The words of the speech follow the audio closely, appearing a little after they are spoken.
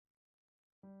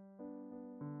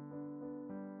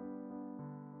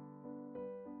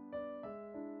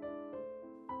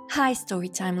Hi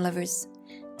Storytime lovers!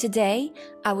 Today,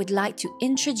 I would like to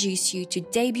introduce you to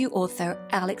debut author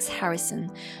Aleks Harrison,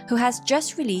 who has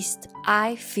just released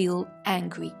I Feel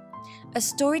Angry, a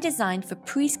story designed for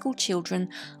preschool children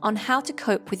on how to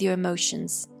cope with your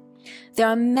emotions. There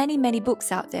are many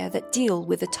books out there that deal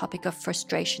with the topic of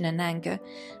frustration and anger,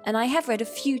 and I have read a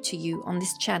few to you on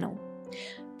this channel.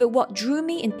 But what drew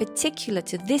me in particular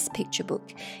to this picture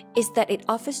book is that it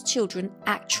offers children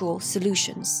actual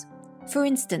solutions. For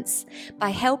instance, by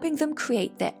helping them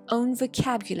create their own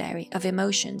vocabulary of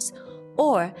emotions,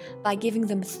 or by giving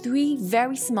them 3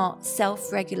 very smart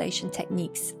self-regulation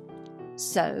techniques.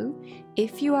 So,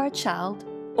 if you are a child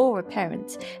or a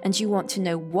parent and you want to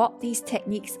know what these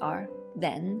techniques are,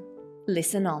 then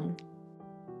listen on.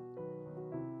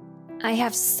 I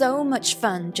have so much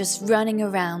fun just running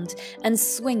around and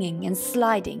swinging and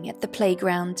sliding at the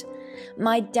playground.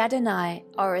 My dad and I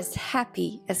are as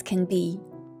happy as can be.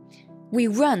 We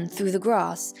run through the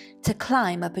grass to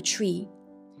climb up a tree.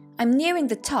 I'm nearing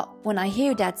the top when I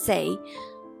hear Dad say,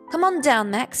 "Come on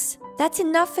down, Max. That's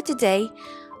enough for today.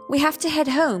 We have to head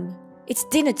home. It's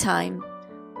dinner time.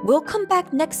 We'll come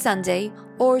back next Sunday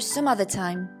or some other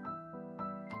time."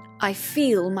 I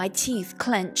feel my teeth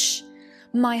clench.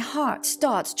 My heart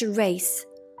starts to race.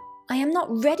 I am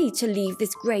not ready to leave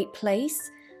this great place.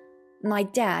 My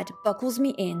dad buckles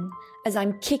me in as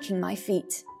I'm kicking my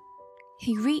feet.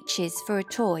 He reaches for a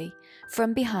toy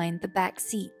from behind the back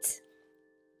seat.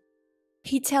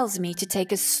 He tells me to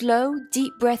take a slow,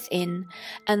 deep breath in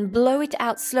and blow it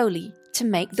out slowly to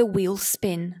make the wheel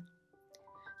spin.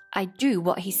 I do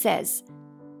what he says.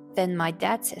 Then my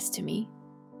dad says to me,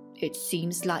 "It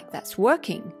seems like that's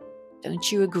working.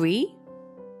 Don't you agree?"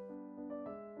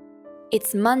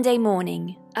 It's Monday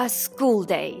morning, a school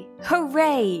day.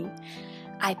 Hooray!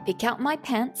 I pick out my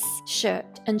pants,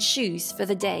 shirt, and shoes for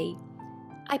the day.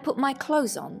 I put my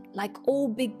clothes on like all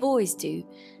big boys do,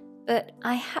 but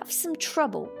I have some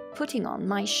trouble putting on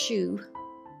my shoe.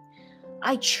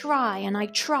 I try and I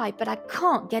try, but I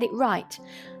can't get it right.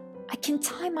 I can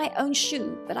tie my own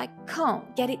shoe, but I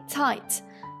can't get it tight.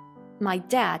 My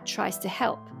dad tries to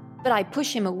help, but I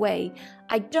push him away.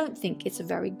 I don't think it's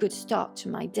a very good start to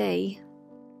my day.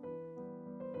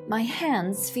 My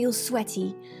hands feel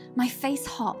sweaty, my face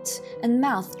hot, and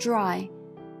mouth dry.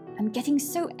 I'm getting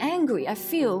so angry I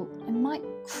feel I might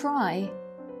cry.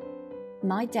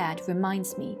 My dad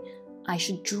reminds me I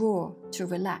should draw to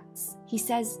relax. He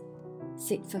says,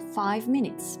 "Sit for 5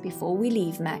 minutes before we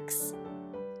leave, Max."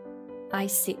 I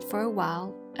sit for a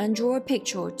while and draw a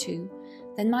picture or 2.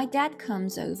 Then my dad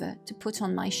comes over to put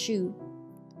on my shoe.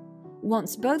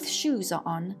 Once both shoes are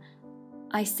on,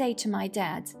 I say to my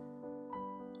dad,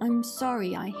 "I'm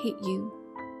sorry I hit you.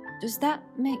 Does that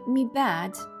make me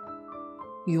bad?"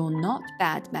 "You're not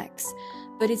bad, Max,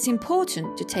 but it's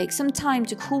important to take some time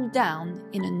to cool down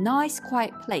in a nice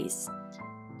quiet place.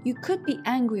 You could be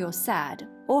angry or sad,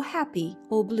 or happy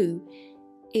or blue.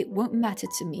 It won't matter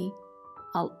to me.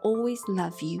 I'll always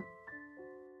love you."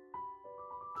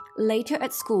 Later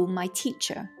at school, my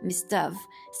teacher, Miss Dove,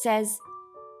 says,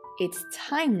 "It's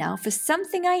time now for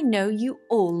something I know you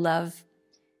all love."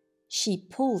 She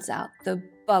pulls out the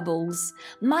bubbles,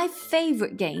 my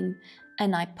favorite game,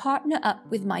 and I partner up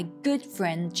with my good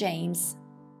friend James.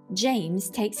 James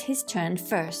takes his turn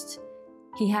first.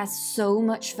 He has so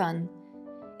much fun.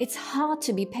 It's hard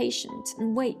to be patient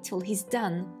and wait till he's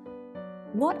done.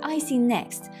 What I see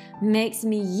next makes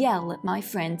me yell at my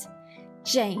friend.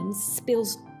 James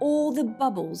spills all the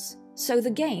bubbles, so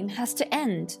the game has to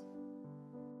end.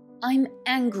 I'm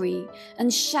angry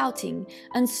and shouting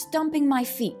and stomping my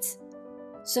feet.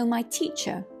 So my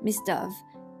teacher, Miss Dove,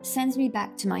 sends me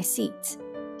back to my seat.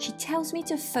 She tells me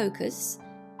to focus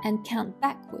and count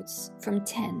backwards from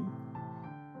 10.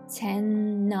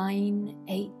 10, 9,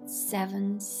 8,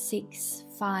 7, 6,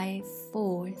 5,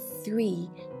 4, 3,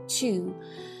 2,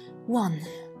 1.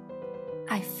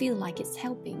 I feel like it's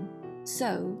helping,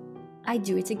 so I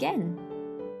do it again.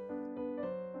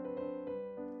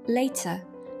 Later,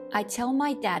 I tell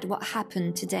my dad what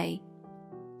happened today.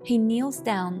 He kneels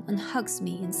down and hugs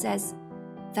me and says,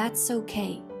 "That's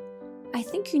okay. I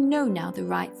think you know now the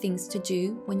right things to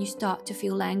do when you start to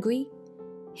feel angry.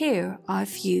 Here are a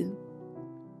few.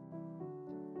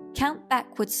 Count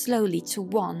backwards slowly to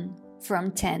 1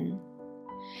 from 10.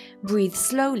 Breathe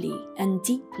slowly and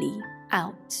deeply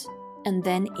out and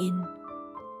then in.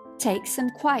 Take some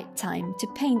quiet time to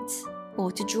paint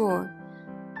or to draw.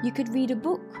 You could read a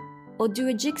book or do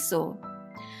a jigsaw.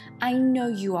 I know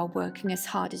you are working as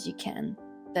hard as you can.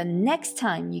 The next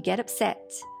time you get upset,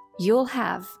 you'll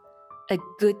have a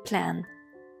good plan."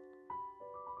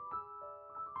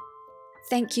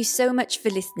 Thank you so much for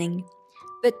listening.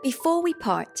 But before we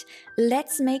part,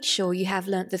 let's make sure you have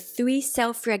learnt the 3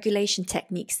 self-regulation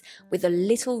techniques with a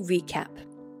little recap.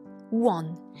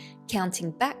 1.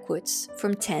 Counting backwards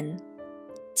from 10.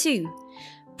 2.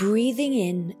 Breathing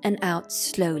in and out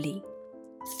slowly.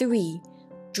 3.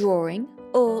 Drawing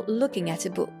or looking at a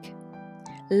book.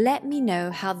 Let me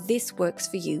know how this works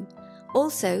for you.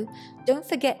 Also, don't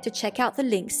forget to check out the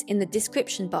links in the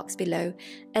description box below,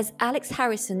 as Aleks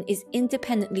Harrison is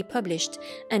independently published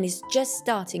and is just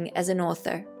starting as an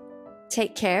author.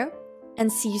 Take care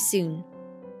and see you soon.